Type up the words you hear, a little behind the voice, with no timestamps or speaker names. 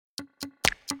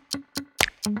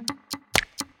Hey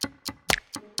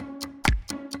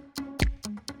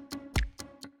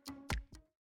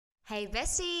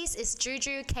besties, it's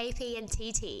Juju, KP and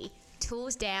TT.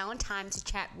 Tools down, time to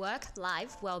chat work,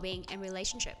 life, well-being and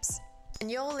relationships.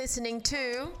 And you're listening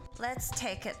to Let's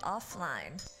Take It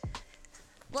Offline.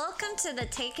 Welcome to the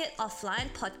Take It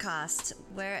Offline podcast.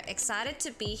 We're excited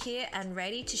to be here and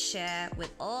ready to share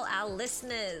with all our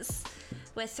listeners.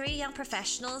 We're three young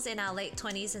professionals in our late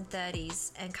 20s and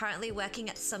 30s and currently working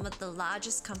at some of the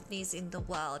largest companies in the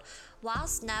world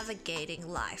whilst navigating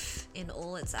life in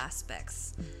all its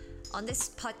aspects. On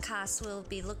this podcast, we'll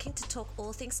be looking to talk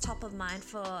all things top of mind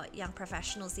for young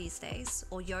professionals these days,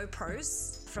 or yo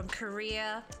pros, from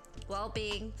career,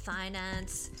 well-being,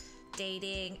 finance,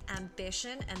 dating,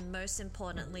 ambition, and most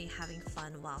importantly, having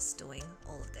fun whilst doing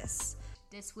all of this.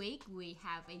 This week, we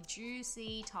have a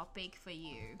juicy topic for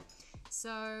you.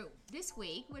 So this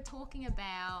week, we're talking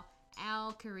about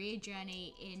our career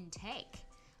journey in tech.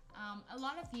 A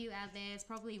lot of you out there is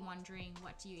probably wondering,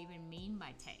 what do you even mean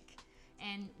by tech?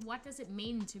 And what does it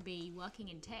mean to be working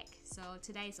in tech? So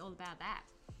today is all about that.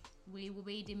 We will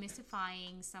be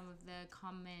demystifying some of the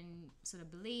common sort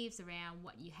of beliefs around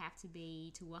what you have to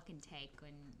be to work in tech,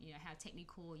 and how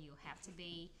technical you have to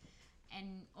be.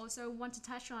 And also want to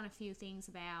touch on a few things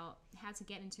about how to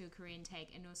get into a career in tech,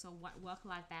 and also what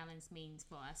work-life balance means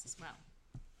for us as well.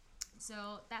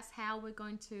 So that's how we're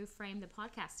going to frame the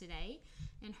podcast today,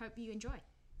 and hope you enjoy.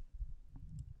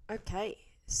 Okay,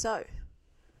 so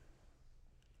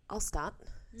I'll start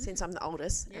since I'm the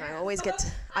oldest, and I always get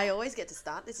to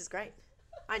start. This is great.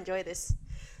 I enjoy this.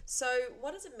 So,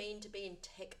 what does it mean to be in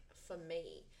tech for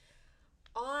me?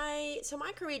 So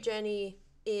my career journey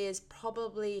is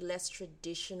probably less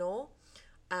traditional.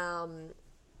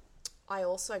 I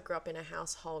also grew up in a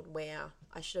household where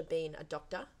I should have been a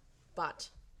doctor, but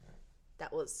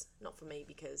that was not for me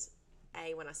because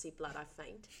when I see blood, I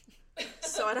faint.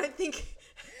 So I don't think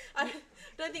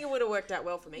it would have worked out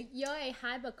well for me. You're a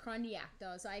hypochondriac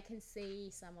though, so I can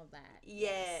see some of that.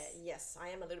 Yes, I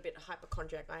am a little bit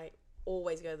hypochondriac. I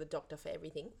always go to the doctor for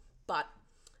everything, but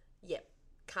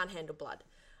can't handle blood.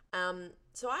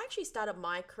 So I actually started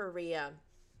my career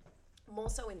more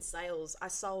so in sales. I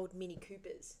sold Mini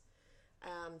Coopers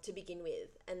to begin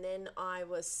with, and then I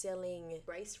was selling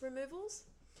brace removals.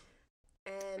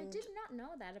 And I did not know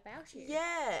that about you.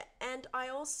 Yeah, and I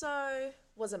also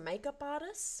was a makeup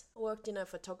artist. I worked in a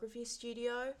photography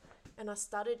studio, and I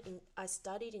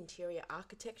studied interior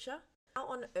architecture. How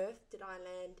on earth did I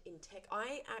land in tech?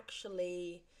 I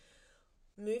actually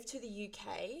moved to the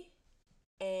UK,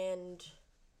 and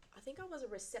I think I was a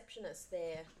receptionist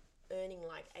there, earning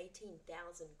like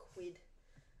 18,000 quid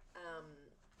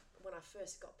when I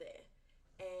first got there.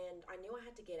 And I knew I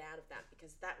had to get out of that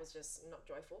because that was just not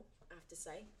joyful, I have to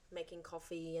say. Making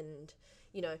coffee and,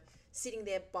 sitting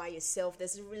there by yourself.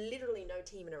 There's literally no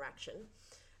team interaction.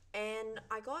 And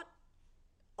I got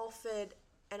offered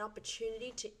an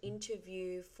opportunity to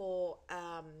interview for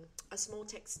a small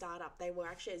tech startup. They were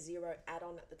actually a zero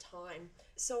add-on at the time.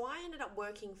 So I ended up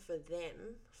working for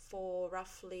them for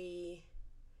roughly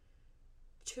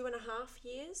 2.5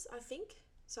 years, I think.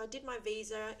 So I did my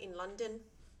visa in London.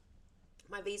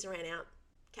 My visa ran out,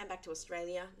 came back to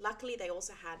Australia. Luckily, they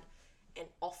also had an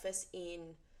office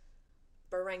in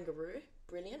Barangaroo.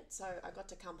 Brilliant. So I got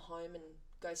to come home and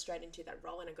go straight into that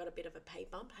role, and I got a bit of a pay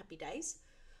bump. Happy days.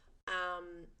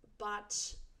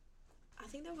 But I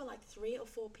think there were like 3 or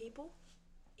 4 people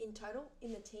in total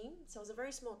in the team. So it was a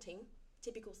very small team,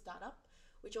 typical startup,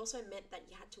 which also meant that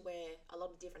you had to wear a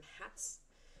lot of different hats,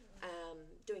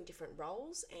 doing different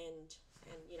roles. And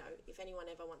if anyone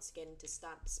ever wants to get into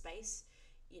startup space,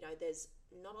 there's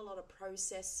not a lot of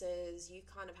processes. You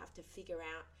kind of have to figure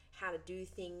out how to do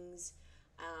things,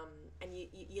 and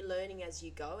you're learning as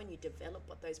you go, and you develop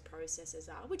what those processes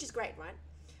are, which is great, right?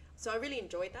 So I really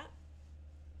enjoyed that.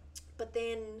 But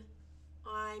then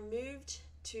I moved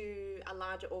to a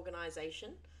larger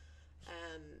organization,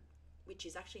 which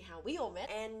is actually how we all met,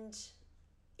 and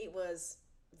it was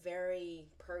very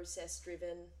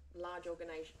process-driven. Large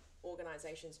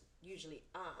organizations usually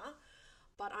are,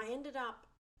 but I ended up,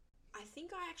 I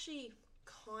think I actually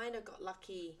kind of got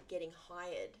lucky getting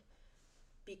hired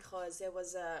because there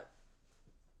was a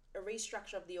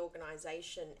restructure of the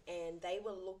organization, and they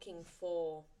were looking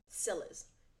for sellers,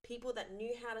 people that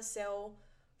knew how to sell,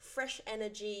 fresh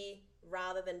energy,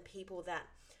 rather than people that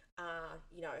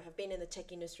have been in the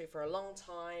tech industry for a long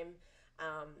time.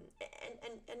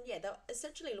 They're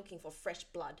essentially looking for fresh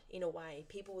blood in a way,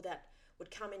 people that would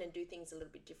come in and do things a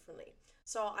little bit differently.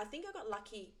 So I think I got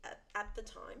lucky at the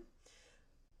time,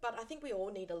 but I think we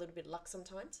all need a little bit of luck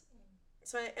sometimes.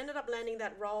 So I ended up landing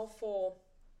that role for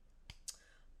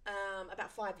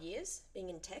about 5 years being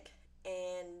in tech,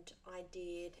 and I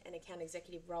did an account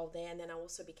executive role there, and then I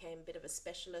also became a bit of a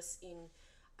specialist in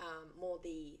more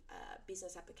the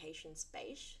business application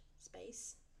space,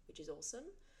 which is awesome.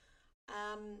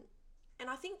 And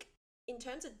I think in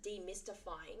terms of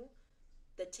demystifying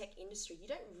the tech industry, you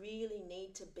don't really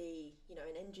need to be,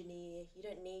 an engineer. You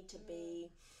don't need to be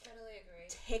Totally agree.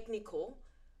 technical.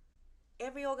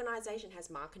 Every organization has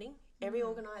marketing. Every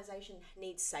organization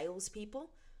needs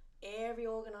salespeople. Every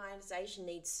organization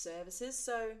needs services.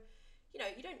 So, you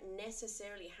don't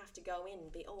necessarily have to go in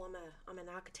and be, I'm an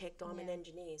architect or I'm an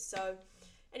engineer. So,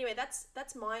 anyway,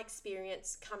 that's my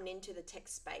experience coming into the tech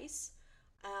space.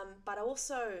 But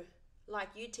also, like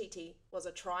you, TT, was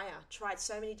a tried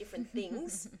so many different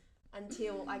things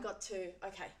until I got to,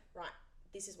 okay, right,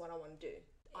 this is what I want to do.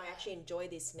 Yeah. I actually enjoy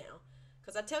this now.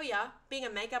 Because I tell you, being a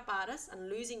makeup artist and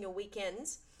losing your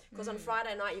weekends, because on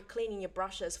Friday night you're cleaning your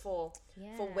brushes for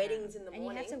weddings in the morning.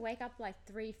 And you have to wake up like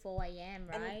 3, 4 a.m,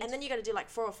 right? And then you got to do like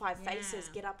 4 or 5 faces,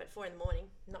 get up at 4 in the morning.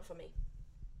 Not for me.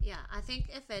 Yeah, I think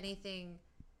if anything,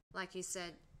 like you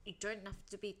said, you don't have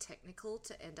to be technical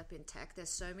to end up in tech. There's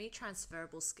so many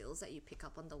transferable skills that you pick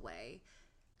up on the way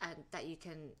and that you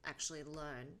can actually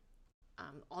learn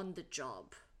on the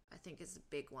job, I think is a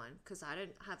big one, because I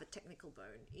don't have a technical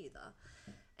bone either.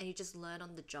 And you just learn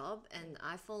on the job, and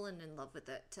I've fallen in love with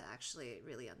it to actually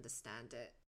really understand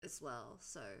it as well.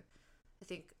 So I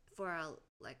think for our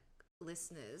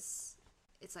listeners,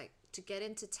 it's like to get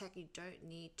into tech, you don't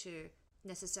need to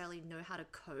necessarily know how to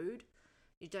code.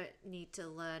 You don't need to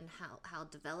learn how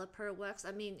developer works.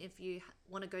 I mean, if you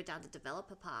want to go down the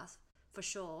developer path, for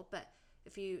sure. But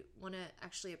if you want to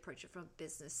actually approach it from a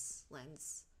business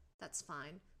lens, that's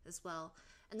fine as well.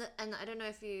 And I don't know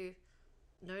if you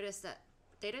notice that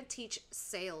they don't teach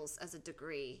sales as a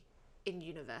degree in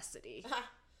university.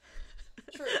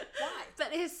 True. Why? But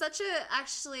it's such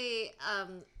actually,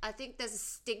 I think there's a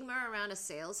stigma around a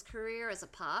sales career as a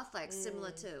path, similar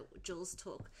to Jules'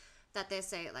 talk. That they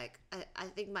say, I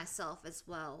think myself as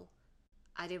well,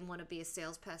 I didn't want to be a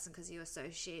salesperson because you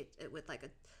associate it with like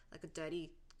a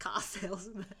dirty car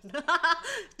salesman.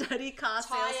 Dirty car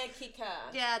tire kicker.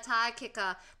 Yeah, tire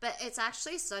kicker. But it's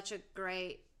actually such a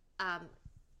great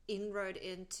inroad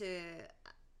into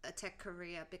a tech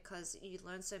career because you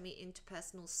learn so many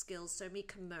interpersonal skills, so many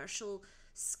commercial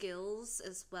skills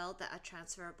as well that are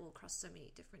transferable across so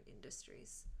many different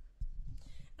industries.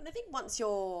 And I think once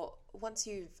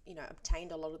you've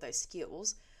obtained a lot of those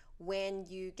skills, when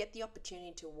you get the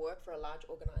opportunity to work for a large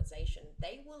organization,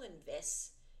 they will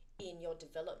invest in your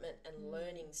development and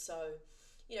learning. So,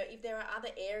 if there are other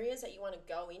areas that you want to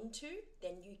go into,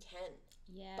 then you can.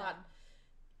 Yeah. But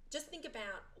just think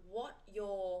about what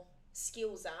your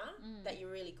skills are that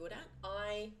you're really good at.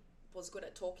 I was good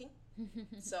at talking.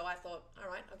 So I thought, all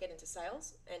right, I'll get into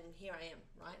sales. And here I am,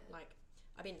 right?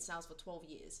 I've been in sales for 12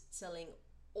 years, selling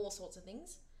all sorts of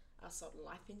things. I sold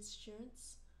life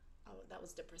insurance. Oh, that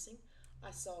was depressing.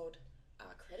 I sold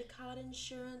credit card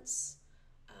insurance.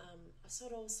 I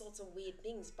sold all sorts of weird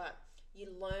things, but you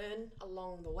learn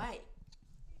along the way.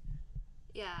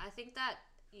 Yeah, I think that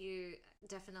you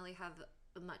definitely have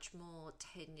a much more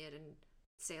tenured and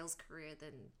sales career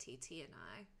than TT and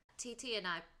I. TT and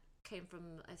I came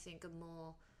from, I think, a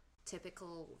more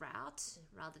typical route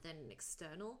rather than an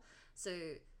external. So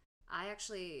I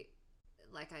actually,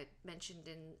 like I mentioned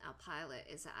in our pilot,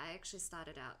 is that I actually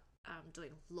started out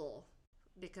doing law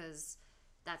because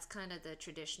that's kind of the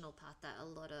traditional path that a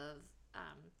lot of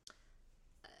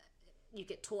you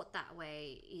get taught that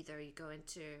way. Either you go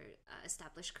into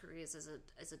established careers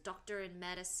as a doctor in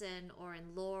medicine or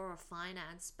in law or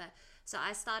finance. But so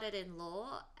I started in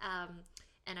law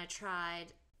and I tried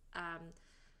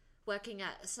working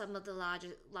at some of the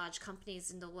large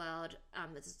companies in the world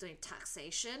that's doing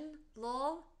taxation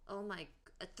law. Oh my,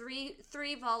 3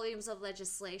 volumes of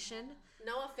legislation.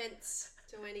 No offense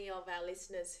to any of our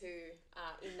listeners who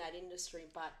are in that industry,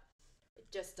 but it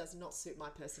just does not suit my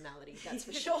personality, that's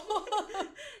for sure.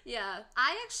 Yeah,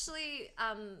 I actually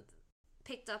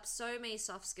picked up so many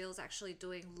soft skills actually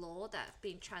doing law that have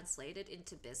been translated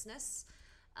into business,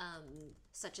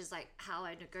 such as how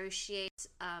I negotiate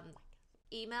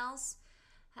emails.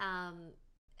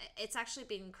 It's actually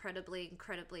been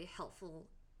incredibly helpful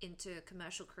into a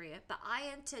commercial career. But I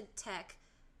entered tech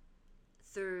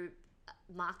through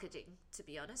marketing, to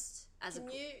be honest.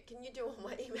 Can you do all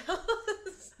my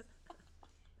emails?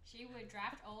 She would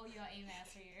draft all your emails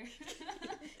for you.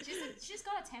 she's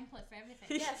got a template for everything.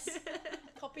 Yes.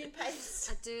 Copy and paste.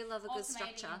 I do love a good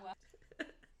structure.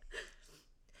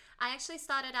 I actually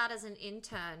started out as an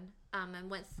intern and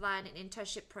went via an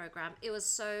internship program. It was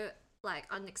so like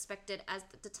unexpected.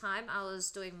 At the time I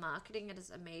was doing marketing as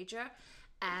a major,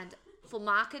 and for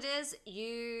marketers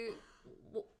you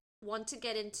want to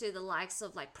get into the likes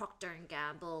of like Procter and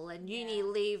Gamble and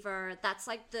Unilever. That's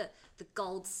like the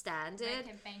gold standard.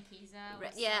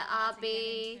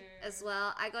 RB as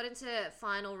well. I got into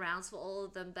final rounds for all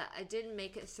of them, but I didn't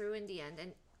make it through in the end.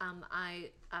 And I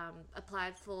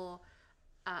applied for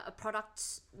a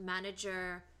product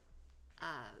manager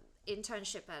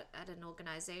internship at an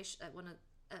organization,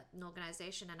 an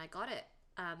organization, and I got it.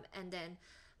 And then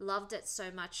loved it so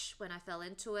much when I fell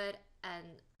into it,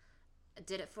 and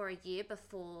did it for a year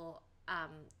before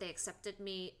they accepted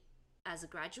me as a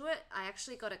graduate. I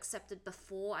actually got accepted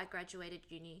before I graduated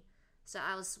uni. So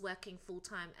I was working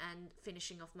full-time and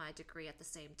finishing off my degree at the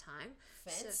same time.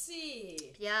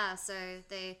 Fancy! So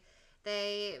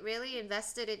they really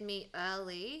invested in me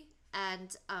early,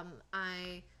 and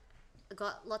I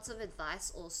got lots of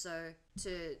advice also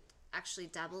to actually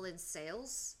dabble in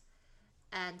sales.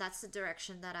 And that's the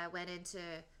direction that I went into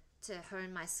to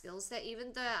hone my skills there.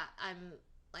 Even though I'm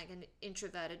like an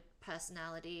introverted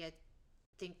personality, I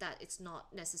think that it's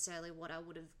not necessarily what I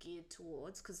would have geared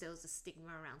towards, because there was a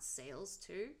stigma around sales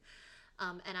too.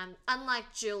 And I'm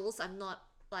unlike Jules, I'm not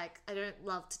like, I don't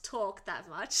love to talk that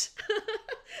much.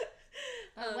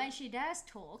 But when she does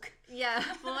talk,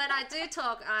 but when I do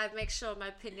talk, I make sure my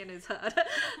opinion is heard.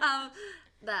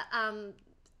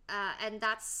 And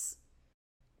that's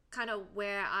kind of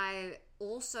where I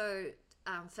also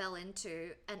fell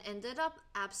into and ended up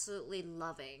absolutely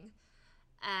loving.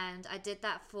 And I did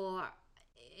that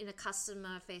in a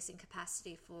customer facing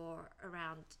capacity for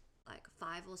around like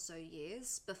 5 or so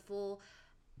years before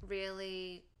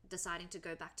really deciding to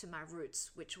go back to my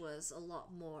roots, which was a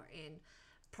lot more in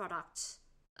product,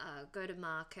 go to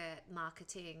market,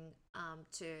 marketing,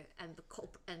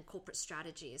 and corporate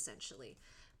strategy, essentially,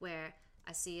 where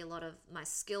I see a lot of my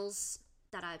skills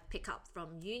that I pick up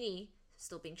from uni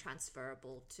still being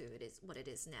transferable to what it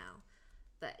is now.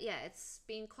 But yeah, it's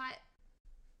been quite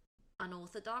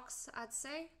unorthodox, I'd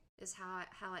say, is how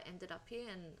I ended up here.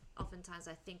 And oftentimes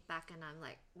I think back and I'm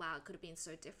like, wow, it could have been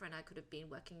so different. I could have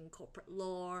been working in corporate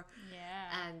law.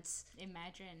 And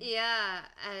imagine.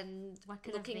 And what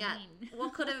could looking have at been.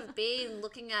 what could have been,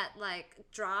 looking at like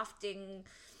drafting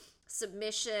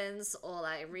submissions or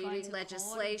like reading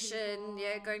legislation,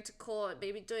 going to court,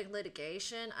 maybe doing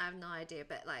litigation. I have no idea,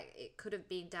 but like it could have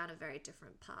been down a very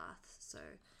different path. So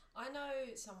I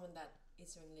know someone that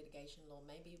is doing litigation law.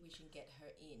 Maybe we should get her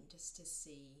in just to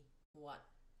see what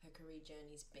her career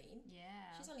journey's been.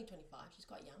 She's only 25. She's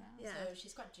quite young. So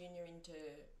she's quite junior into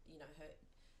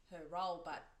her role,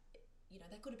 but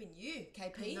that could have been you,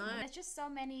 KP. There's just so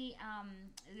many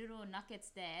little nuggets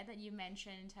there that you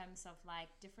mentioned in terms of like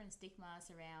different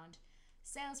stigmas around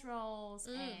sales roles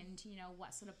and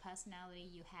what sort of personality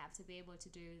you have to be able to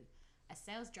do a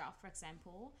sales job, for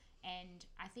example. And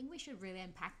I think we should really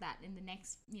unpack that in the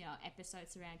next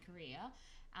episodes around career.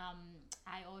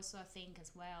 I also think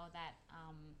as well that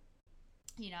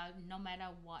no matter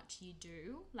what you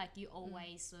do, like you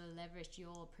always sort of leverage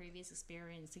your previous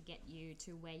experience to get you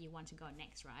to where you want to go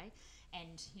next, right?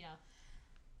 And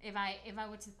if I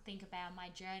were to think about my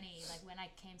journey, like when I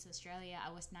came to Australia,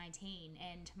 I was 19,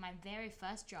 and my very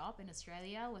first job in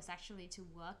Australia was actually to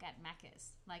work at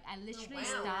Macca's. Like I literally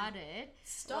started.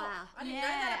 Stop! Wow. I didn't know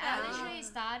that about I literally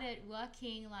started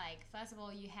working. Like first of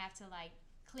all, you have to like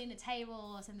clean the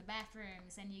tables and the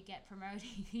bathrooms, and you get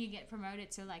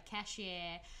promoted to like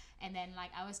cashier, and then like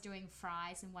I was doing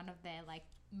fries in one of their like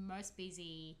most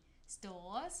busy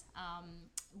stores,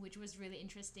 which was really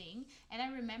interesting. And I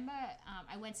remember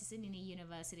I went to Sydney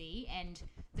University, and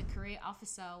the career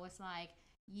officer was like,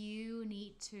 you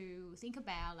need to think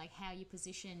about like how you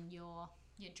position your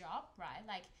job, right?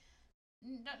 Like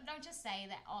don't just say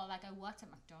that, oh, like I worked at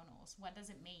McDonald's. What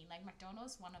does it mean? Like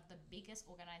McDonald's, one of the biggest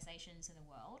organizations in the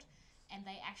world, and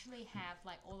they actually have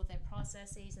like all of their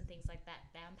processes and things like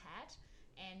that down pat.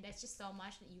 And there's just so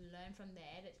much that you learn from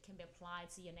there that can be applied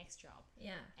to your next job.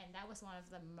 And that was one of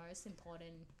the most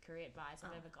important career advice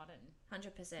I've ever gotten.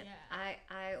 100%.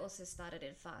 I also started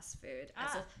in fast food,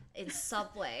 in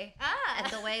Subway.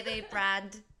 And the way they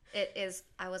brand it is,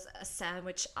 I was a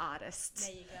sandwich artist.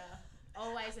 There you go.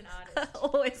 Always an artist.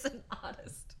 Always an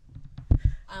artist.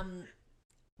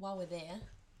 While we're there,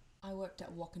 I worked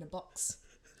at Walk in a Box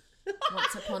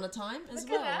once upon a time as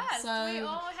Look well. At us. So we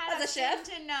all had as a chef?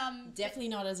 in, definitely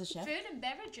not as a chef. Food and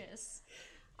beverages.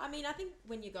 I mean, I think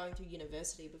when you're going through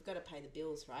university, we've got to pay the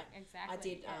bills, right? Exactly. I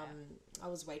did. I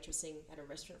was waitressing at a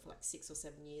restaurant for like 6 or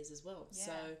 7 years as well.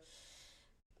 So,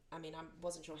 I mean, I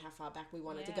wasn't sure how far back we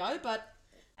wanted to go, but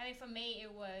I mean, for me,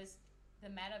 it was the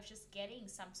matter of just getting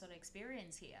some sort of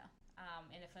experience here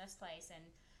in the first place. And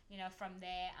from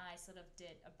there I sort of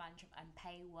did a bunch of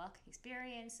unpaid work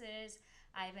experiences.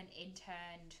 I even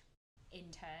interned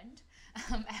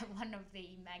at one of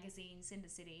the magazines in the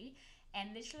city,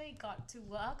 and literally got to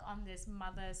work on this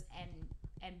mothers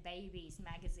and babies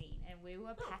magazine, and we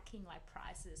were packing like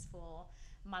prizes for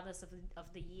mothers of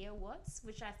the year awards,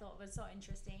 which I thought was so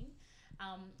interesting.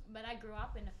 But I grew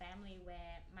up in a family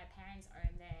where my parents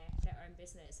owned their own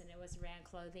business, and it was around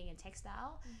clothing and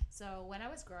textile. So when I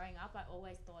was growing up, I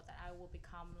always thought that I will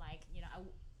become like,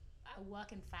 I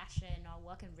work in fashion or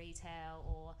work in retail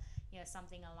or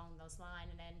something along those lines.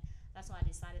 And then that's why I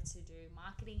decided to do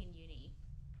marketing in uni.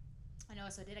 And I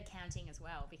also did accounting as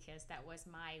well, because that was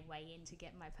my way in to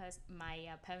get my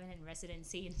permanent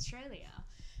residency in Australia.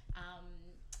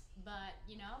 But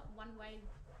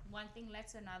one thing led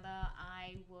to another.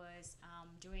 I was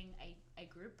doing a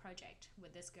group project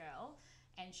with this girl,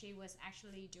 and she was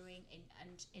actually doing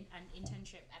an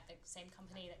internship at the same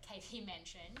company that KP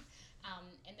mentioned.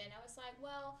 And then I was like,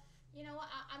 well, you know what,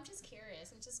 I'm just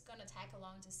curious. I'm just going to tag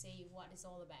along to see what it's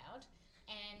all about.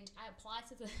 And I applied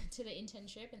to the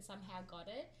internship and somehow got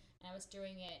it. And I was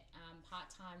doing it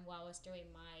part-time while I was doing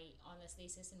my honours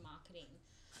thesis in marketing.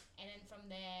 And then from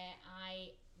there,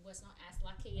 I was not as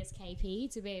lucky as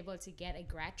KP to be able to get a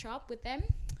grad job with them.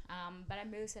 But I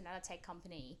moved to another tech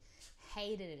company.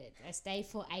 Hated it. I stayed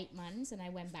for 8 months, and I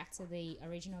went back to the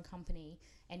original company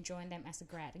and joined them as a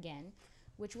grad again,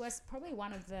 which was probably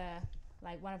one of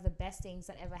the best things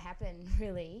that ever happened,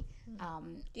 really.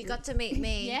 You got to meet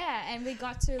me. Yeah, and we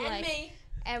got to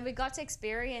and we got to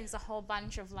experience a whole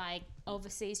bunch of like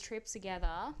overseas trips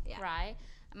together, right?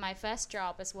 My first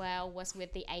job as well was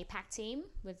with the APAC team,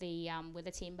 with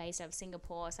the team based out of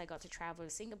Singapore. So I got to travel to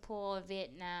Singapore,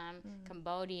 Vietnam,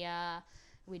 Cambodia.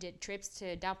 We did trips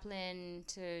to Dublin,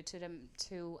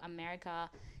 to America.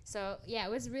 So yeah, it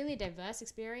was a really diverse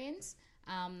experience.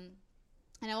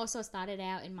 And I also started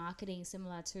out in marketing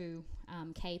similar to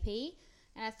KP.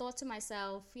 And I thought to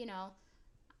myself,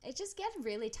 it just gets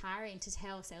really tiring to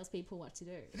tell salespeople what to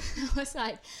do. I was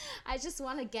like, I just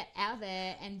want to get out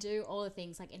there and do all the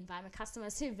things, like invite my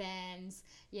customers to events,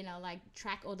 like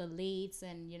track all the leads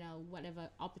and, whatever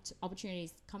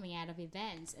opportunities coming out of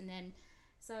events. And then,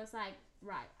 so it's like,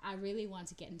 right, I really want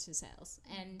to get into sales.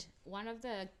 And one of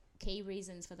the key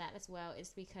reasons for that as well is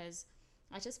because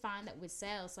I just find that with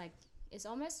sales, like, it's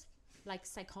almost like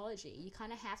psychology. You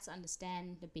kind of have to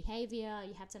understand the behavior.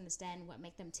 You have to understand what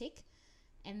make them tick.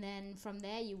 And then from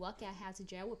there, you work out how to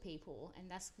gel with people. And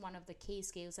that's one of the key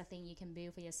skills I think you can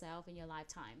build for yourself in your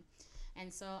lifetime.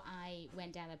 And so I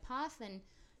went down the path, and,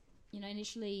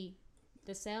 initially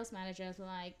the sales managers were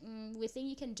like, we think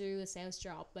you can do a sales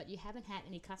job, but you haven't had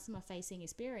any customer facing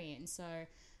experience. So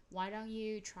why don't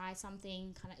you try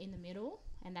something kind of in the middle?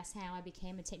 And that's how I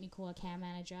became a technical account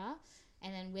manager.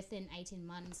 And then within 18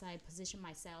 months, I positioned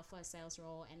myself for a sales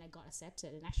role, and I got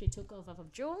accepted and actually took over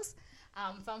from Jules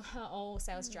from her old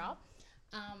sales job.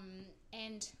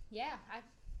 And yeah, I've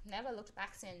never looked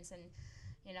back since. And,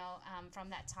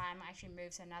 from that time, I actually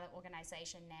moved to another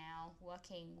organization now,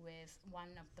 working with one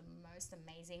of the most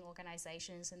amazing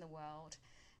organizations in the world,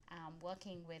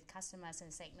 working with customers in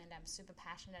a segment I'm super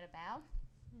passionate about.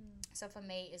 So for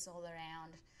me, it's all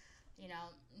around,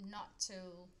 not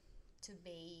to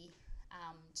be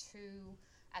too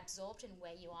absorbed in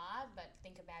where you are, but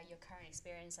think about your current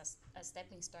experience as a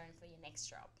stepping stone for your next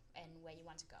job and where you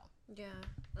want to go. Yeah,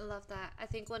 I love that. I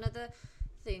think one of the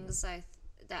things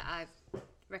that I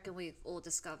reckon we've all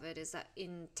discovered is that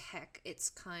in tech, it's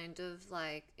kind of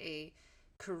like a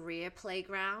career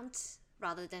playground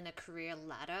rather than a career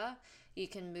ladder. You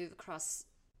can move across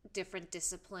different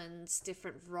disciplines,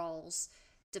 different roles,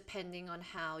 depending on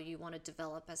how you want to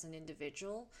develop as an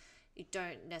individual. You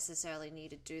don't necessarily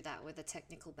need to do that with a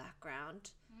technical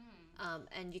background.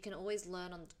 And you can always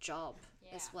learn on the job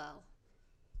as well.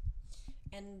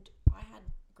 And I had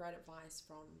great advice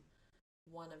from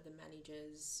one of the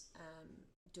managers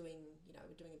doing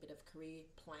a bit of career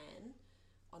plan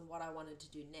on what I wanted to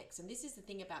do next. And this is the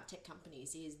thing about tech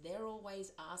companies, is they're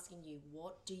always asking you,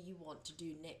 what do you want to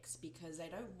do next? Because they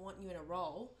don't want you in a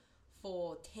role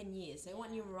for 10 years. They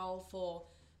want you in a role for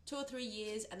 2 or 3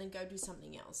 years and then go do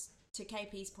something else. To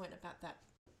KP's point about that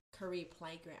career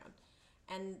playground.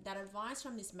 And that advice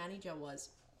from this manager was,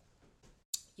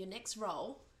 your next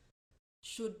role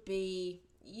should be,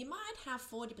 you might have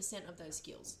 40% of those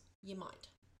skills. You might.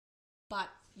 But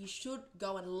you should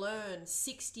go and learn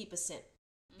 60%.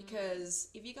 Because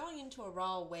if you're going into a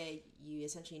role where you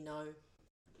essentially know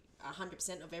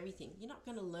 100% of everything, you're not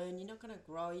going to learn, you're not going to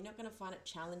grow, you're not going to find it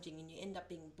challenging, and you end up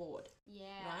being bored. Yeah,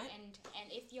 right?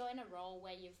 and if you're in a role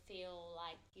where you feel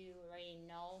like you already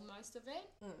know most of it,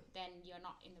 then you're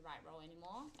not in the right role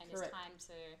anymore, and Correct. it's time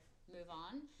to move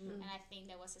on. And I think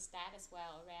there was a stat as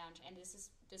well around, and this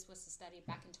was a study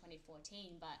back in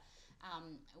 2014, but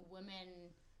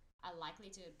women are likely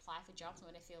to apply for jobs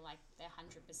when they feel like they're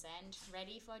 100%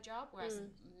 ready for a job, whereas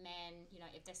men,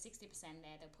 if they're 60%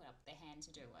 there, they'll put up their hand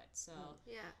to do it. So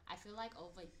I feel like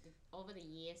over the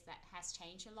years that has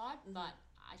changed a lot, but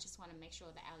I just want to make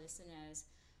sure that our listeners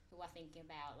who are thinking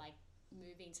about like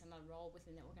moving to another role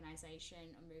within the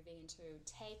organization or moving into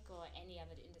tech or any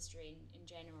other industry in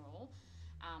general,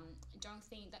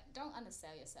 don't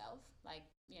undersell yourself. Like,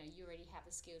 you already have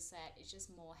a skill set. It's just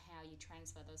more how you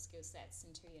transfer those skill sets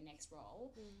into your next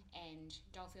role, and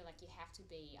don't feel like you have to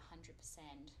be 100%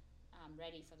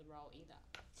 ready for the role either.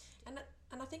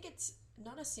 And I think it's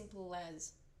not as simple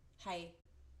as, hey,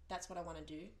 that's what I want to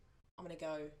do, I'm going to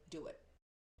go do it.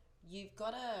 You've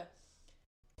got to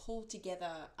pull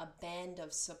together a band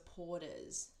of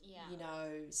supporters,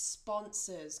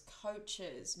 sponsors,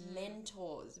 coaches,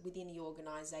 mentors within the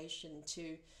organization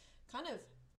to kind of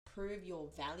prove your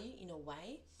value in a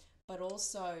way, but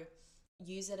also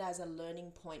use it as a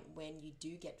learning point when you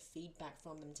do get feedback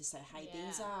from them to say, hey,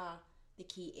 these are the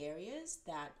key areas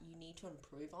that you need to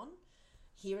improve on.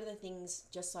 Here are the things,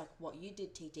 just like what you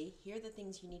did, TT, here are the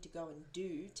things you need to go and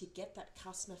do to get that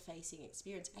customer facing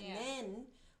experience. And then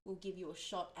we'll give you a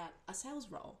shot at a sales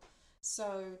role.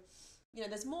 So,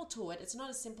 there's more to it. It's not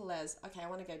as simple as, okay, I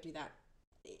want to go do that.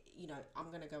 I'm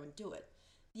going to go and do it.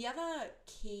 The other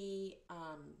key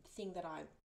thing that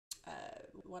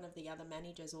one of the other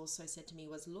managers also said to me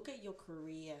was, look at your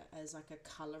career as like a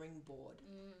colouring board.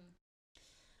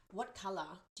 What colour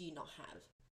do you not have?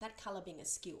 That colour being a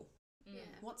skill. Yeah.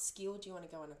 What skill do you want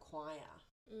to go and acquire?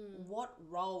 What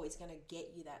role is going to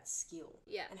get you that skill?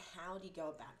 Yeah. And how do you go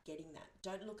about getting that?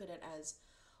 Don't look at it as,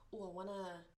 oh, I want to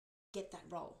get that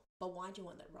role. But why do you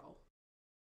want that role?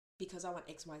 Because I want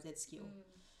XYZ skill.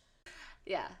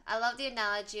 Yeah, I love the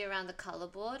analogy around the color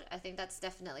board. I think that's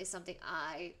definitely something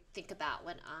I think about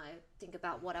when I think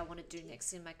about what I want to do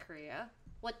next in my career.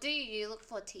 What do you look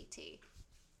for, TT?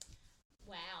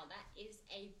 Wow, that is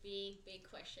a big, big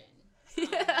question.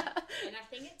 Yeah. And I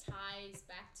think it ties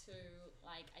back to,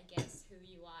 like, I guess who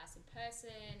you are as a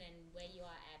person and where you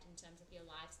are at in terms of your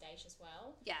life stage as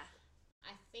well. Yeah.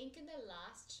 I think in the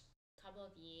last couple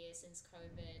of years since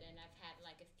COVID, and I've had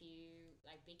like a few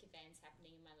like big events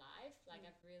happening in my life, like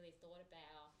I've really thought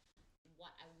about what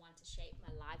I want to shape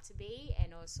my life to be, and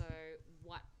also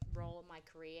what role my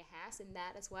career has in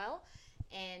that as well.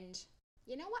 And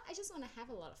you know what? I just want to have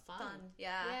a lot of fun.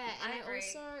 Yeah. Yeah, and I agree.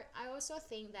 I also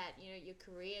think that your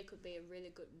career could be a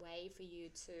really good way for you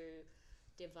to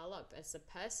develop as a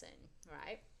person,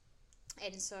 right?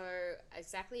 And so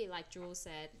exactly like Jules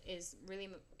said, is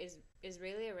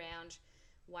really around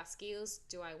what skills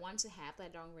do I want to have that I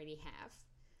don't already have?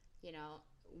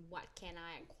 What can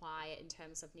I acquire in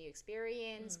terms of new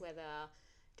experience? Whether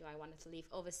do I want to live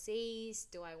overseas?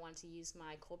 Do I want to use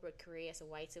my corporate career as a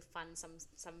way to fund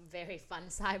some very fun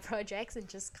side projects and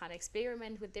just kind of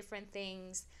experiment with different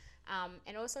things?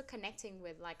 And also connecting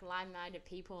with like like-minded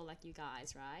people like you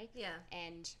guys, right? Yeah.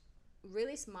 And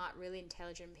really smart, really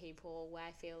intelligent people where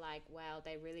I feel like, wow,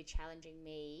 they're really challenging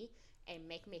me and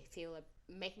make me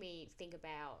think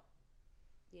about,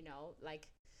 like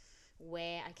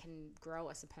where I can grow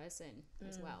as a person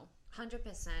as well. 100%.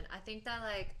 I think that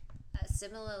like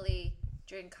similarly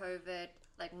during COVID,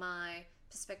 like my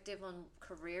perspective on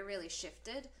career really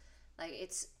shifted. Like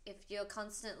it's, if you're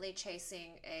constantly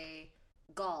chasing a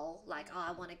goal, like, oh,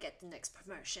 I want to get the next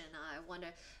promotion, I want to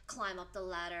climb up the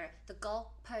ladder, the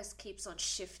goalpost keeps on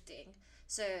shifting.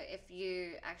 So if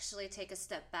you actually take a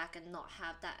step back and not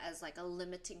have that as like a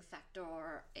limiting factor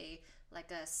or a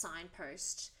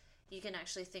signpost, you can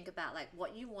actually think about like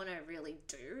what you want to really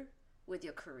do with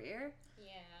your career.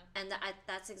 Yeah. And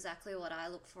that's exactly what I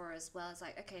look for as well. It's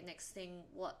like, okay, next thing,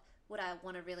 what would I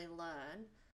want to really learn?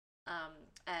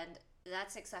 And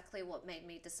that's exactly what made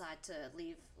me decide to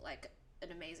leave like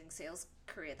an amazing sales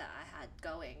career that I had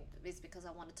going, is because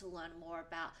I wanted to learn more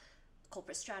about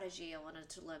corporate strategy. I wanted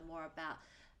to learn more about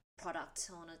product.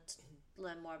 I wanted to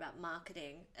learn more about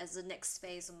marketing as the next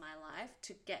phase of my life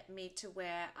to get me to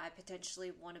where I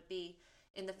potentially want to be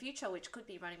in the future, which could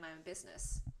be running my own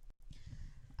business.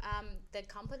 The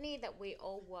company that we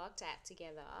all worked at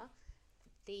together,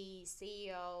 the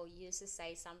CEO used to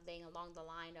say something along the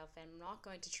line of, and I'm not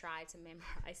going to try to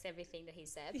memorize everything that he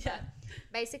said, but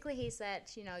basically he said,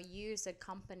 use a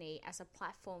company as a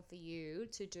platform for you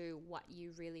to do what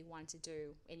you really want to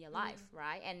do in your life,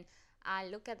 right? And I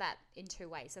look at that in two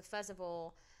ways. So first of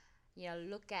all,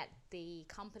 look at the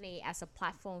company as a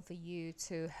platform for you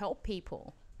to help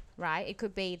people, right? It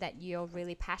could be that you're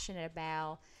really passionate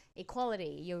about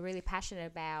equality. You're really passionate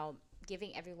about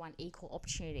giving everyone equal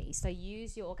opportunities. So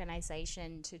use your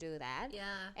organization to do that. Yeah.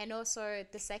 And also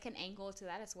the second angle to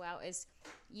that as well is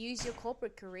use your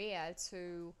corporate career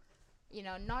to,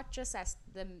 not just as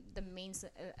the means,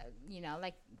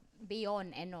 like be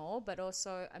on and all, but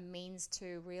also a means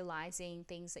to realizing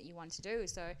things that you want to do.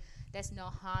 So there's no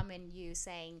harm in you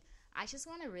saying, I just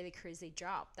want a really crazy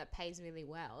job that pays really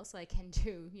well so I can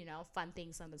do, fun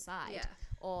things on the side. Yeah.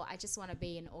 Or I just want to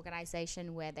be in an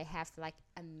organization where they have like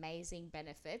amazing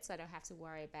benefits. I don't have to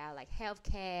worry about like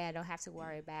healthcare. I don't have to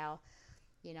worry about,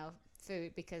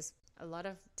 food, because a lot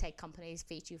of tech companies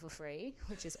feed you for free,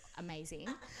 which is amazing.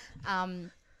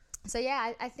 So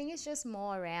yeah, I think it's just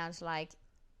more around like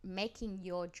making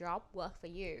your job work for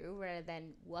you rather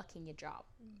than working your job.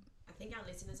 I think our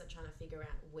listeners are trying to figure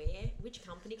out which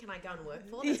company can I go and work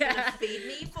for that's going to feed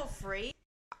me for free.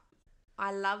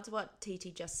 I loved what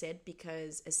TT just said,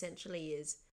 because essentially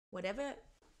is whatever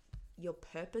your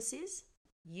purpose is,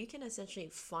 you can essentially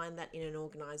find that in an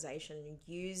organization and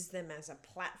use them as a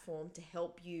platform to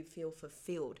help you feel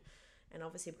fulfilled. And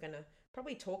obviously we're going to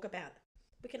probably talk about,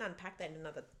 we can unpack that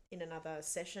in another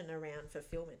session around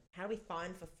fulfillment. How do we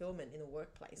find fulfillment in the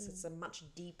workplace? It's a much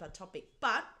deeper topic.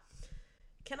 But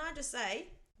can I just say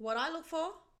what I look for?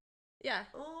 Yeah.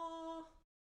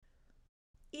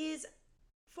 Is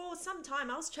for some time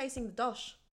I was chasing the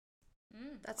dosh.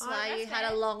 That's why you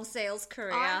had a long sales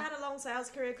career. I had a long sales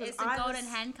career because It's a golden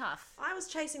handcuff. I was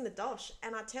chasing the dosh,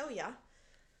 and I tell you,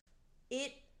 I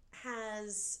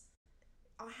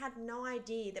had no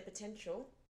idea the potential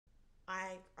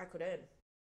I could earn.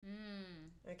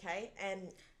 Okay,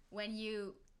 and when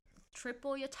you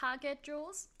triple your target,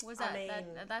 Jules, was that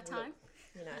at that time?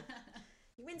 Look,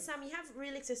 you win some, you have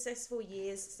really successful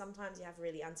years. Sometimes you have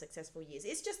really unsuccessful years.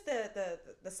 It's just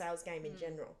the sales game in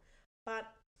general. But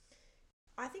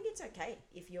I think it's okay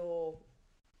if you're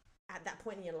at that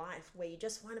point in your life where you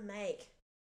just want to make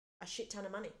a shit ton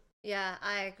of money. Yeah,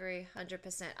 I agree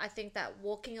 100%. I think that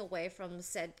walking away from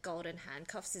said golden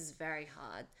handcuffs is very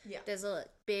hard. Yeah. There's a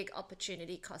big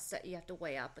opportunity cost that you have to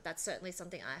weigh up, but that's certainly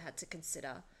something I had to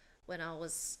consider when I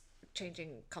was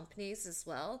changing companies as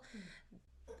well.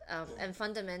 And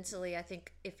fundamentally, I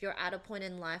think if you're at a point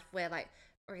in life where, like,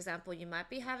 for example, you might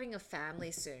be having a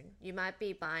family soon, you might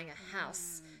be buying a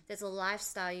house, there's a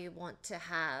lifestyle you want to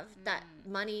have, that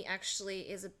money actually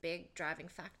is a big driving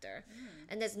factor.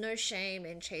 And there's no shame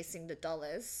in chasing the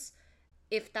dollars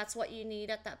if that's what you need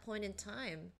at that point in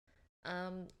time.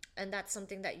 And that's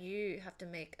something that you have to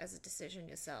make as a decision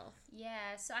yourself.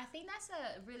 Yeah, so I think that's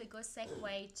a really good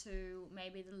segue to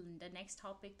maybe the next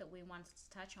topic that we wanted to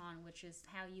touch on, which is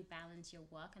how you balance your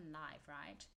work and life,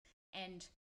 right? And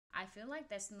I feel like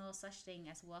there's no such thing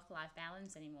as work-life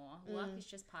balance anymore. Work is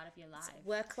just part of your life. It's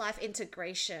work-life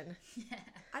integration. Yeah.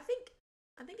 I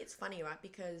think it's funny, right?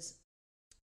 Because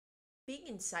being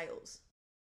in sales,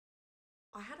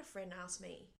 I had a friend ask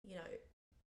me,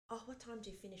 what time do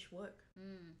you finish work?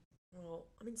 Well,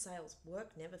 I'm in sales.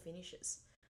 Work never finishes.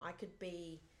 I could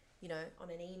be, on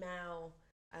an email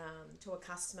to a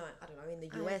customer, I don't know, in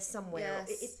the US somewhere.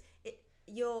 Yes.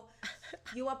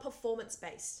 You are performance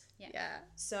based. Yeah.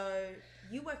 So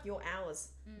you work your hours.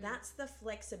 That's the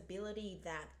flexibility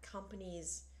that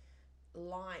companies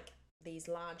like these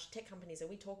large tech companies that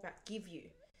we talk about give you.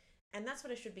 And that's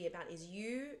what it should be about, is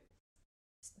you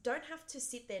don't have to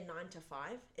sit there 9 to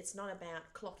 5. It's not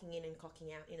about clocking in and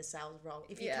clocking out in a sales role.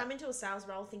 If you come into a sales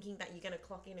role thinking that you're going to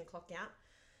clock in and clock out,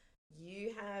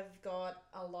 you have got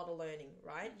a lot of learning,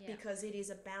 right? Yeah. Because it is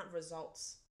about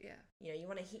results. Yeah. You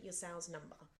want to hit your sales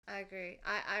number. I agree.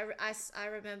 I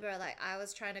remember, like, I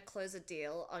was trying to close a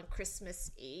deal on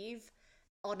Christmas Eve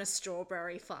on a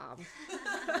strawberry farm.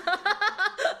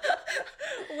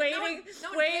 waiting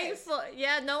for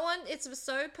no one. It's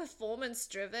so performance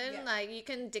driven. Yeah. Like, you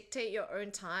can dictate your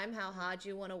own time, how hard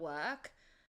you want to work,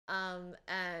 and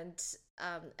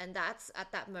that's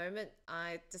at that moment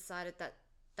I decided that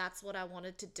that's what I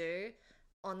wanted to do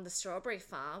on the strawberry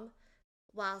farm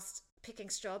whilst picking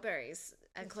strawberries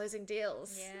and closing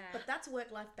deals. Yeah. But that's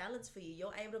work-life balance for you.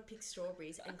 You're able to pick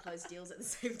strawberries and close deals at the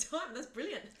same time. That's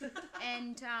brilliant.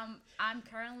 And I'm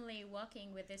currently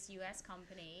working with this US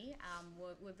company.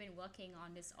 We've been working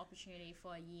on this opportunity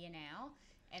for a year now.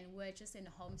 and we're just in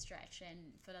the home stretch. And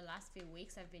for the last few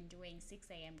weeks, I've been doing 6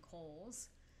 a.m. calls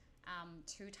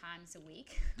 2 times a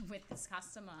week with this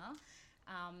customer.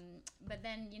 But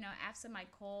then, after my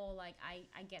call, like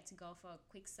I get to go for a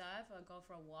quick serve or go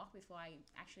for a walk before I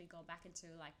actually go back into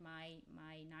like my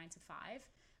 9 to 5,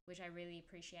 which I really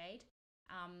appreciate.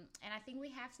 And I think we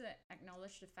have to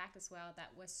acknowledge the fact as well that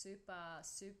we're super,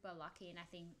 super lucky. And I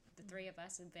think the three of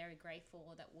us are very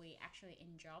grateful that we actually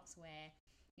in jobs where,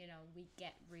 we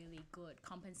get really good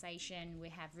compensation. We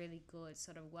have really good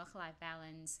sort of work-life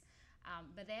balance.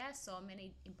 But there are so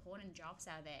many important jobs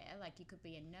out there. Like you could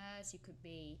be a nurse, you could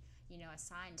be, a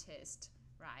scientist,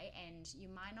 right? And you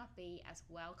might not be as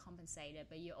well compensated,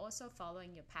 but you're also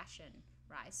following your passion,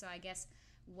 right? So I guess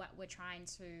what we're trying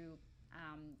to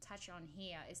touch on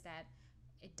here is that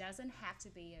it doesn't have to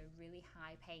be a really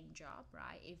high paying job,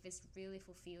 right? If it's really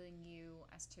fulfilling you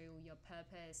as to your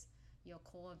purpose, your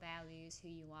core values, who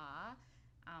you are,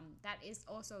 that is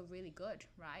also really good,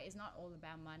 right? It's not all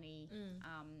about money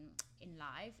in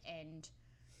life. And,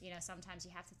 sometimes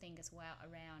you have to think as well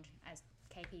around, as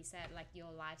KP said, like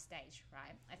your life stage,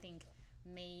 right? I think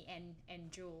me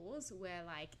and Jules were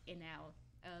like in our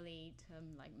early to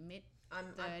like mid I'm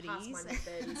 30s. past my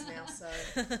mid-30s now, so...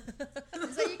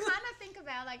 So you kind of think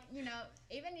about like,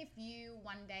 even if you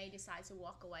one day decide to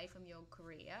walk away from your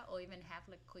career or even have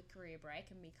like a quick career break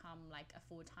and become like a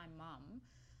full-time mum,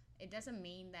 it doesn't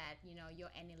mean that, you're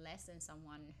any less than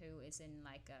someone who is in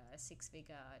like a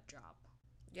 6-figure job.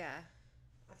 Yeah.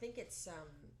 I think it's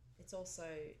also,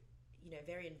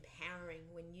 very empowering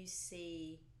when you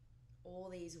see all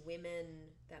these women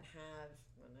that have,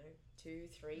 I don't know, 2,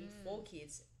 3, 4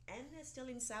 kids, and they're still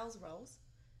in sales roles,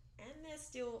 and they're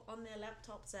still on their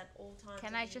laptops at all times.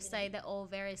 Can I just say they're all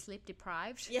very sleep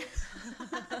deprived? Yeah.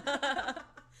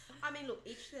 I mean, look,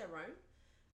 each their own.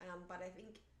 But I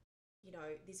think,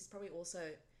 this is probably also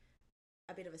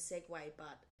a bit of a segue,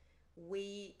 but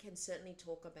we can certainly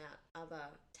talk about other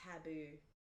taboo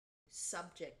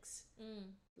subjects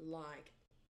like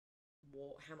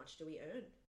how much do we earn?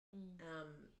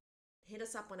 Hit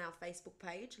us up on our Facebook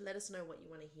page. Let us know what you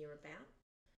want to hear about.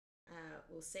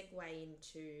 We'll segue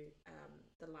into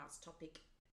the last topic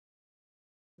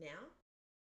now.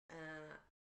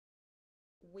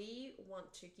 We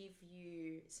want to give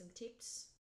you some tips,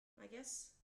 I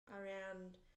guess,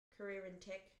 around career in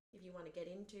tech. If you want to get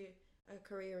into a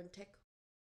career in tech,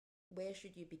 where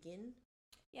should you begin?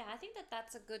 Yeah, I think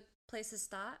that's a good place to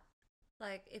start.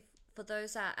 Like, if for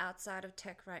those that are outside of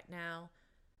tech right now,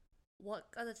 what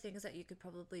are the things that you could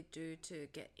probably do to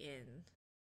get in?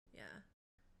 Yeah,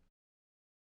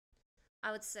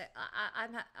 I would say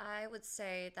I would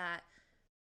say that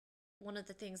one of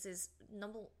the things is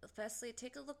firstly,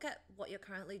 take a look at what you're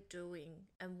currently doing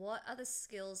and what are the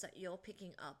skills that you're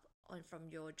picking up on from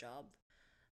your job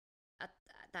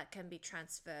that can be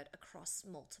transferred across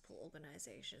multiple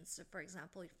organizations. So for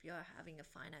example, if you're having a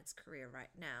finance career right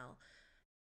now,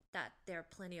 that there are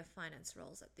plenty of finance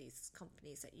roles at these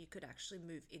companies that you could actually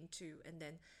move into and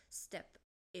then step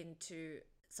into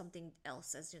something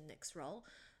else as your next role.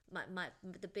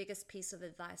 The biggest piece of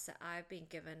advice that I've been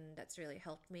given that's really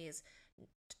helped me is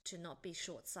to not be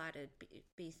short-sighted,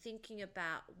 be thinking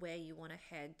about where you want to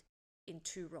head in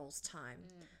 2 roles' time.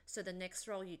 So the next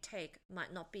role you take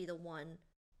might not be the one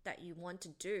that you want to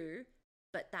do,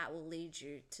 but that will lead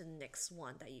you to the next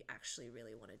one that you actually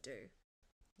really want to do.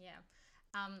 Yeah.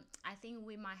 I think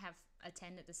we might have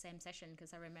attended the same session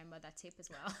because I remember that tip as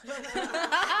well.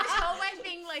 Always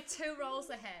being like 2 roles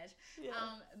ahead. Yeah.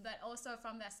 But also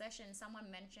from that session,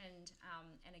 someone mentioned,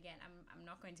 and again, I'm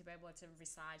not going to be able to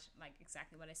recite like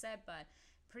exactly what I said, but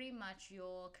pretty much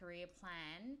your career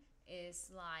plan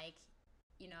is like,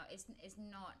 it's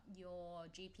not your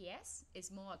GPS,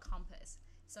 it's more a compass.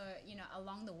 So,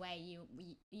 along the way, you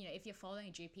if you're following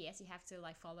a GPS, you have to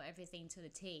like follow everything to the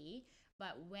T.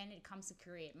 But when it comes to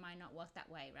career, it might not work that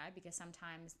way, right? Because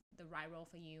sometimes the right role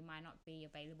for you might not be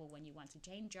available when you want to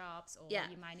change jobs, or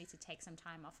you might need to take some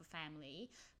time off for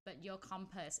family. But your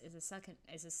compass is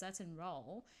a certain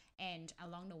role, and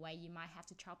along the way, you might have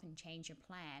to chop and change your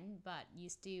plan, but you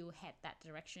still head that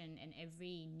direction. And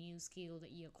every new skill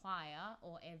that you acquire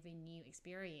or every new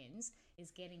experience is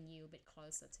getting you a bit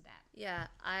closer to that. Yeah,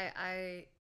 I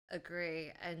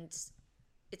agree, and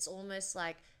it's almost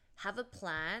like have a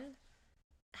plan,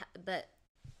 but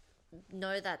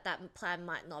know that plan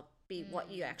might not be what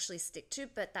you actually stick to,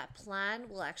 but that plan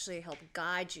will actually help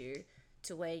guide you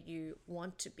to where you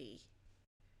want to be.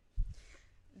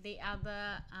 The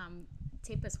other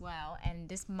tip as well, and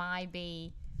this might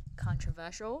be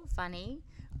controversial, funny,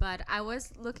 but I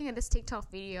was looking at this TikTok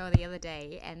video the other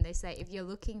day, and they say if you're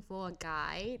looking for a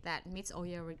guy that meets all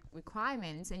your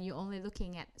requirements, and you're only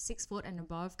looking at 6 foot and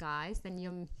above guys, then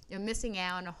you're missing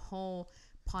out on a whole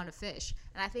pond of fish.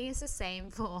 And I think it's the same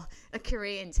for a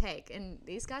career in tech. And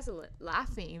these guys are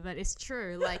laughing, but it's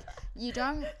true. Like, you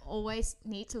don't always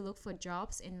need to look for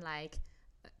jobs in like,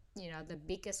 the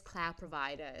biggest cloud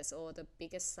providers or the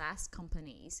biggest SaaS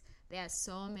companies. There are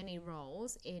so many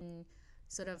roles in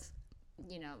sort of,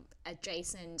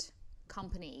 adjacent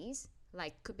companies.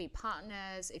 Like, could be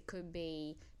partners, it could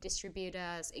be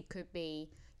distributors, it could be,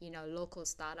 local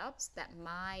startups that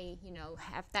might,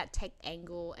 have that tech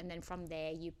angle. And then from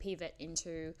there, you pivot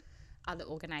into other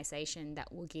organization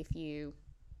that will give you,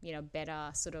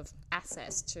 better sort of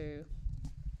access to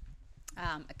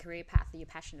a career path that you're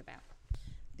passionate about.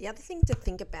 The other thing to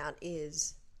think about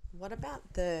is, what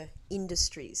about the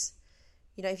industries?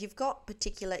 If you've got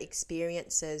particular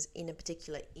experiences in a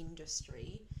particular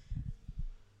industry,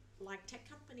 like tech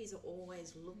companies are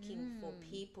always looking for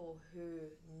people who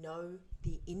know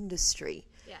the industry.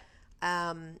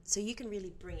 Yeah. So you can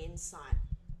really bring insight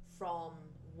from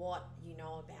what you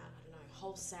know about, I don't know,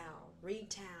 wholesale,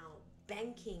 retail,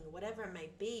 banking, whatever it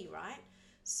may be, right?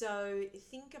 So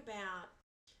think about,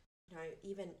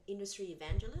 even industry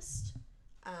evangelist,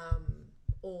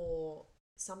 or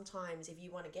sometimes if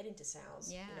you want to get into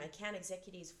sales, account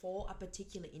executives for a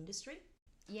particular industry.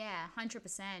 Yeah,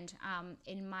 100%.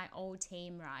 In my old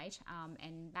team, right,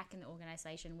 and back in the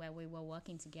organization where we were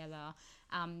working together,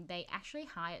 they actually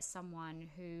hired someone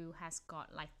who has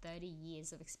got like 30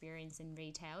 years of experience in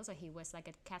retail. So he was like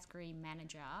a category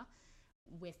manager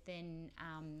within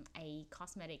a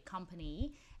cosmetic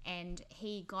company, and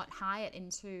he got hired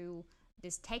into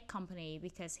this tech company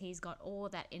because he's got all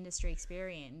that industry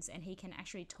experience, and he can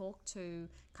actually talk to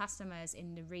customers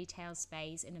in the retail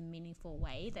space in a meaningful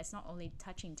way that's not only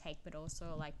touching tech but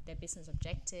also like their business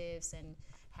objectives and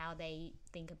how they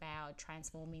think about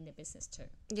transforming the business too.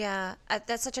 Yeah,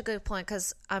 that's such a good point,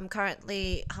 because I'm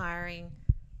currently hiring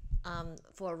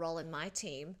for a role in my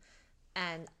team,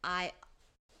 and I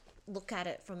look at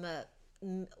it from the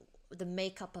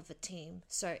makeup of a team.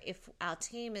 So if our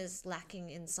team is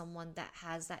lacking in someone that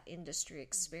has that industry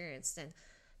experience, then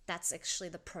that's actually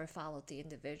the profile of the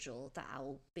individual that I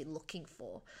will be looking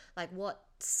for. Like, what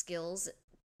skills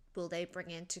will they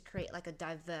bring in to create like a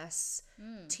diverse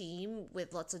team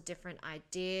with lots of different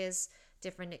ideas,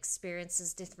 different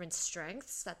experiences, different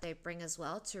strengths that they bring as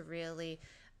well to really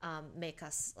make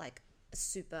us like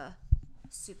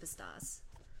superstars.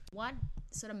 What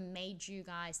sort of made you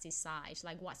guys decide?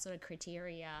 Like, what sort of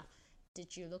criteria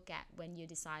did you look at when you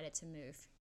decided to move?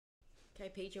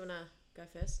 KP, do you want to go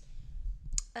first?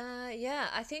 Yeah,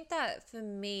 I think that for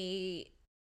me,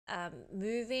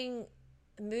 moving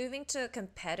to a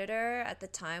competitor at the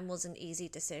time was an easy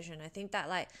decision. I think that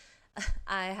like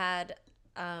I had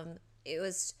it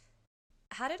was,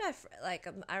 how did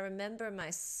I remember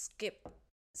my skip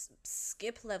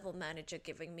level manager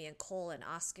giving me a call and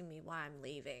asking me why I'm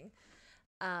leaving.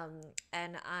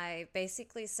 And I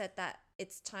basically said that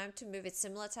it's time to move. It's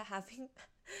similar to having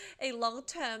a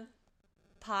long-term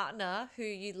partner who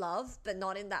you love but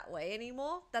not in that way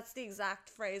anymore. That's the exact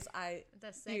phrase I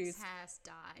The sex used. has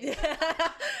died.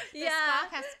 Yeah.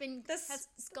 The spark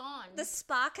has gone. The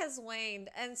spark has waned.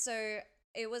 And so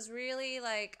it was really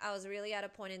like, I was really at a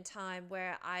point in time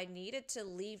where I needed to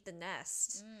leave the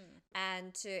nest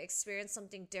and to experience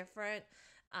something different.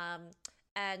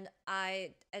 And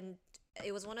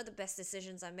it was one of the best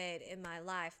decisions I made in my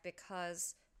life,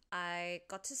 because I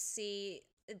got to see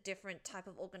a different type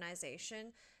of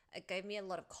organization. It gave me a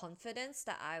lot of confidence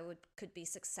that I could be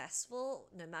successful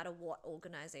no matter what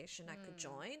organization I could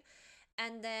join.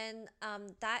 And then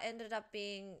that ended up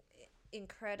being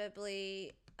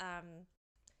incredibly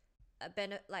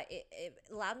it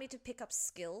allowed me to pick up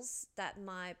skills that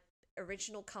my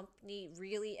original company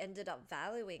really ended up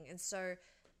valuing. And so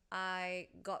I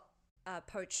got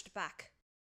poached back,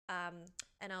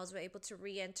 and I was able to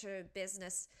re-enter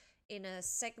business in a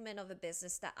segment of a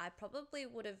business that I probably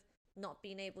would have not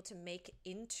been able to make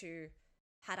into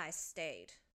had I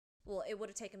stayed. Well, it would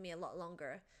have taken me a lot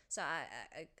longer. So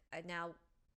I now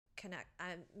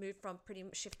I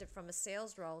shifted from a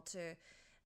sales role to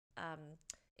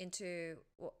into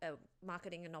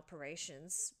marketing and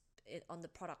operations on the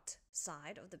product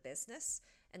side of the business.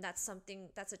 And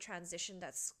that's a transition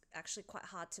that's actually quite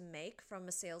hard to make from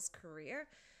a sales career.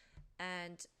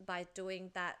 And by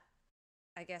doing that,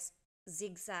 I guess,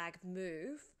 zigzag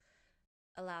move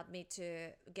allowed me to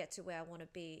get to where I want to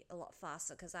be a lot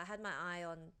faster, because I had my eye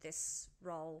on this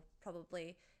role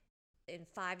probably in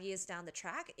 5 years down the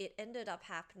track. It ended up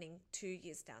happening 2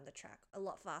 years down the track, a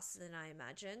lot faster than I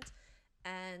imagined.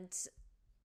 And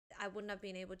I wouldn't have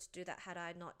been able to do that had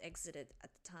I not exited at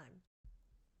the time.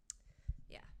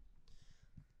 Yeah.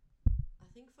 I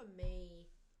think for me,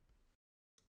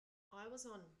 I was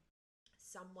on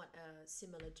somewhat a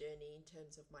similar journey in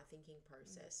terms of my thinking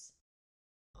process.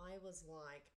 I was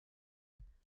like,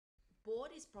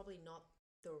 bored is probably not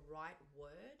the right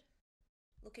word.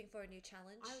 Looking for a new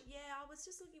challenge? I was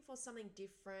just looking for something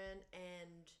different.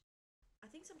 And I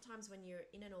think sometimes when you're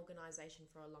in an organization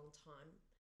for a long time,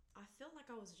 I felt like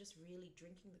I was just really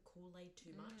drinking the Kool-Aid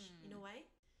too much in a way.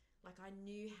 Like I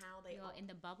knew how they... You're in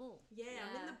the bubble. Yeah,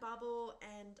 I'm in the bubble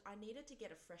and I needed to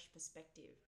get a fresh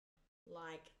perspective.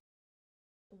 Like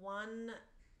one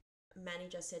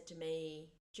manager said to me,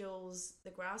 Jules,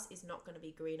 the grass is not going to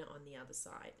be greener on the other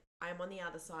side. I am on the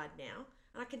other side now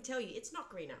and I can tell you it's not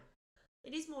greener.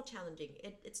 It is more challenging.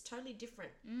 It's totally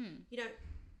different. You know,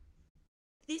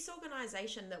 this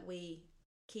organization that we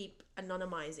keep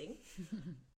anonymizing,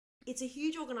 it's a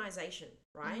huge organization,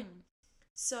 right?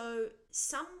 So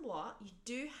somewhat you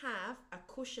do have a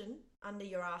cushion under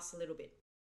your ass a little bit.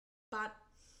 But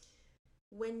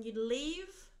when you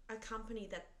leave a company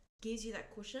that gives you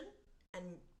that cushion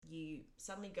and you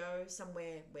suddenly go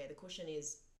somewhere where the cushion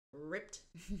is ripped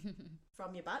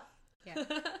from your butt,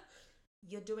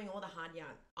 you're doing all the hard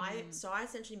yarn. So I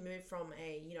essentially moved from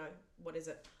a,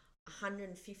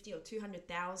 150 or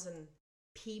 200,000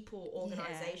 people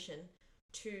organization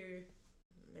to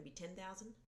maybe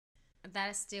 10,000. That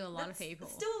is still a lot of people.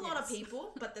 Still a lot of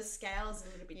people, but the scale is a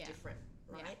little bit different,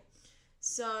 right? Yeah.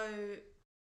 So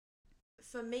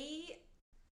for me,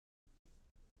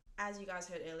 as you guys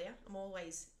heard earlier, I'm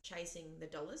always chasing the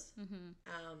dollars.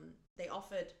 They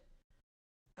offered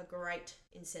a great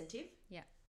incentive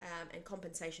and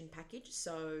compensation package.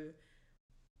 So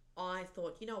I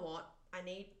thought, you know what? I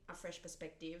need a fresh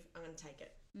perspective. I'm going to take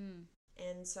it.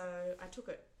 And so I took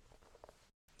it.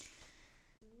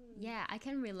 Yeah, I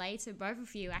can relate to both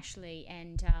of you actually.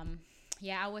 And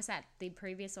I was at the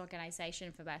previous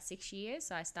organization for about 6 years.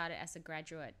 So I started as a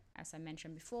graduate, as I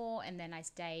mentioned before, and then I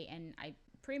stayed and I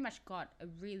pretty much got a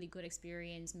really good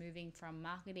experience moving from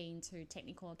marketing to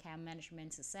technical account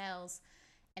management to sales.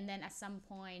 And then at some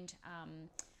point,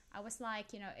 I was like,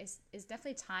 it's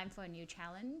definitely time for a new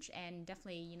challenge, and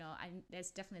definitely,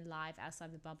 there's definitely life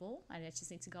outside the bubble, and I just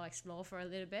need to go explore for a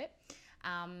little bit.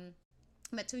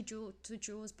 But to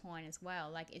Jules' point as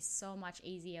well, like it's so much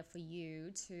easier for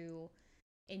you to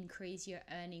increase your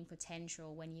earning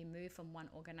potential when you move from one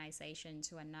organization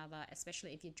to another,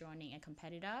 especially if you're joining a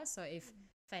competitor. So if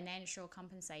financial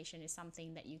compensation is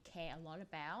something that you care a lot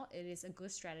about, it is a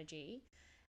good strategy.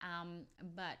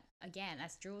 But again,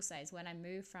 as Jules says, when I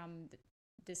moved from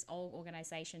this old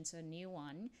organization to a new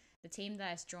one, the team that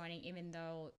I was joining, even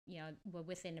though, we're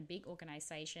within a big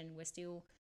organization, we still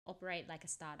operate like a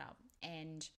startup.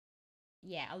 And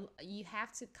you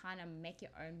have to kind of make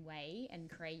your own way and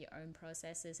create your own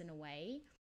processes in a way.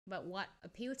 But what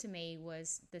appealed to me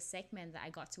was the segment that I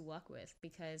got to work with,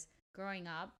 because growing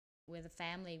up with a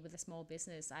family, with a small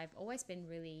business, I've always been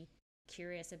really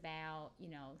curious about,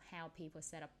 how people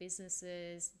set up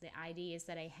businesses, the ideas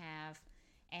that I have.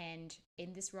 And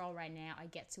in this role right now, I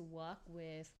get to work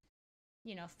with,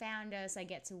 founders, I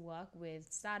get to work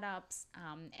with startups,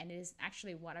 and it is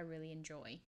actually what I really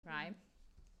enjoy, right?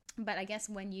 But I guess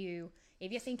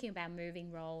if you're thinking about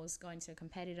moving roles, going to a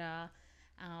competitor,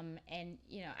 and,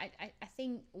 I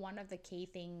think one of the key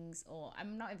things, or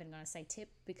I'm not even going to say tip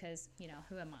because,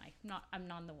 who am I? I'm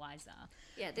none the wiser.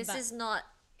 Yeah, this is not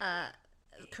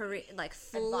career, like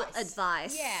full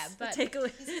advice. Yeah, but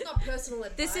this is not personal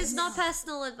advice. This is not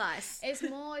personal advice. It's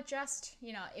more just,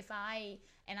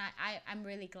 I'm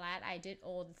really glad I did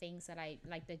all the things that I,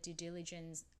 like the due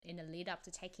diligence in the lead up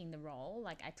to taking the role.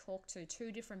 Like I talked to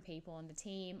 2 different people on the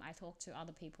team. I talked to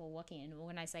other people working in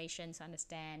organizations to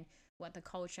understand what the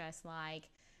culture is like.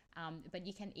 But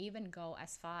you can even go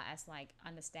as far as like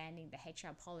understanding the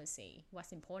HR policy,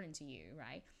 what's important to you,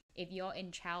 right? If you're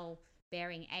in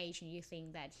childbearing age and you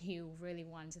think that you really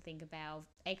want to think about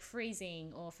egg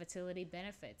freezing or fertility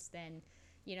benefits, then,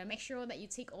 make sure that you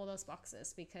tick all those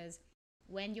boxes, because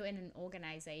when you're in an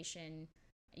organization,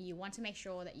 you want to make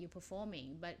sure that you're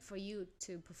performing. But for you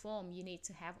to perform, you need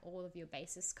to have all of your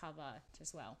bases covered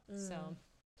as well. So,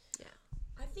 yeah.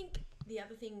 I think the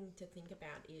other thing to think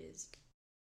about is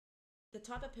the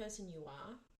type of person you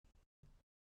are.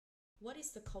 What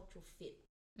is the cultural fit?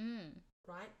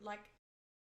 Right? Like,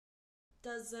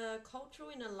 does a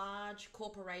culture in a large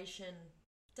corporation,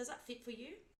 does that fit for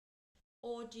you?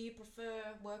 Or do you prefer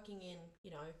working in,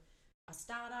 a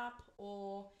startup?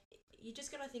 Or you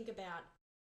just got to think about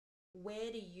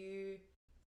where do you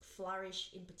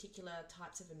flourish in particular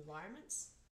types of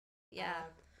environments. Yeah.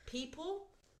 People,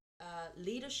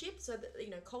 leadership. So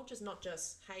that, culture's not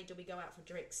just, hey, do we go out for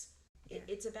drinks?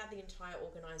 It's about the entire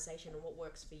organization and what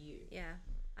works for you. Yeah,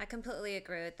 I completely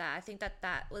agree with that. I think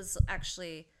that was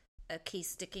actually a key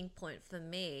sticking point for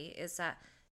me, is that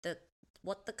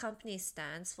what the company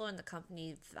stands for and the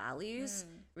company values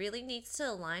really needs to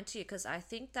align to you. Because I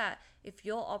think that if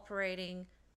you're operating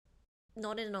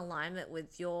not in alignment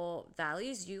with your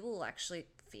values, you will actually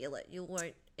feel it. You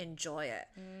won't enjoy it.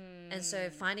 And so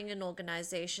finding an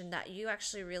organization that you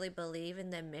actually really believe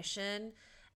in their mission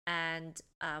and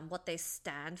what they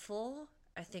stand for,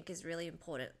 I think is really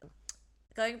important.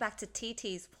 Going back to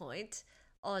TT's point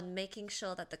on making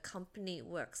sure that the company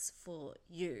works for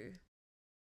you,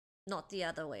 not the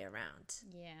other way around.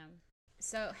 Yeah.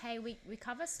 So, hey, we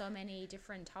cover so many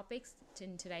different topics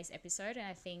in today's episode, and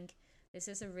I think this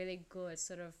is a really good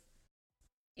sort of,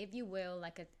 if you will,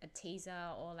 like a teaser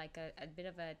or like a bit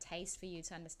of a taste for you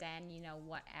to understand,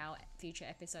 what our future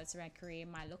episodes around career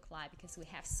might look like, because we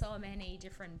have so many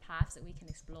different paths that we can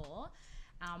explore.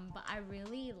 But I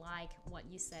really like what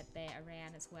you said there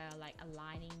around as well, like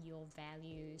aligning your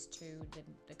values to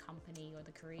the company or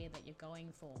the career that you're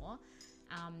going for.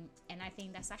 And I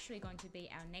think that's actually going to be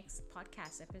our next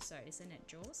podcast episode, isn't it,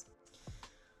 Jules?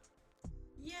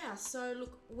 Yeah, so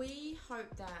look, we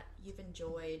hope that you've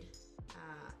enjoyed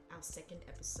our second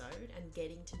episode and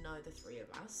getting to know the three of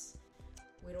us.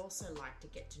 We'd also like to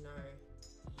get to know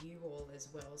you all as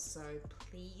well, so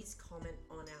please comment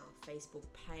on our Facebook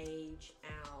page,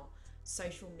 our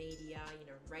social media,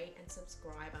 rate and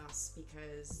subscribe us,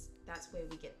 because that's where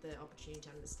we get the opportunity to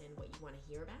understand what you want to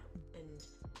hear about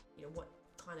and what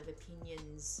kind of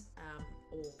opinions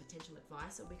or potential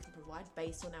advice that we can provide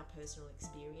based on our personal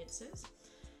experiences.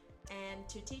 And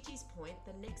to TT's point,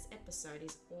 the next episode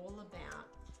is all about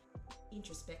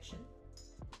introspection,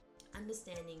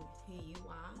 understanding who you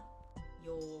are,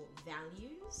 your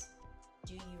values.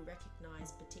 Do you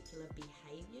recognize particular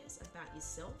behaviors about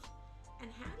yourself? And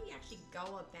how do you actually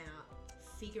go about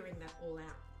figuring that all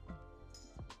out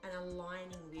and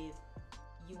aligning with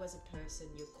you as a person,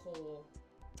 your core,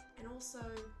 and also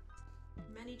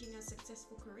managing a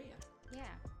successful career?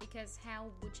 Yeah, because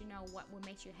how would you know what will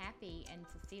make you happy and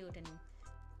fulfilled and,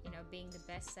 being the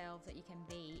best self that you can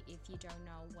be if you don't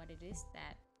know what it is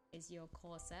that is your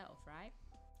core self, right?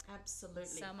 Absolutely.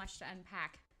 So much to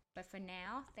unpack. But for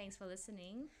now, thanks for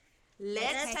listening.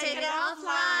 Let's take it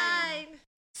offline.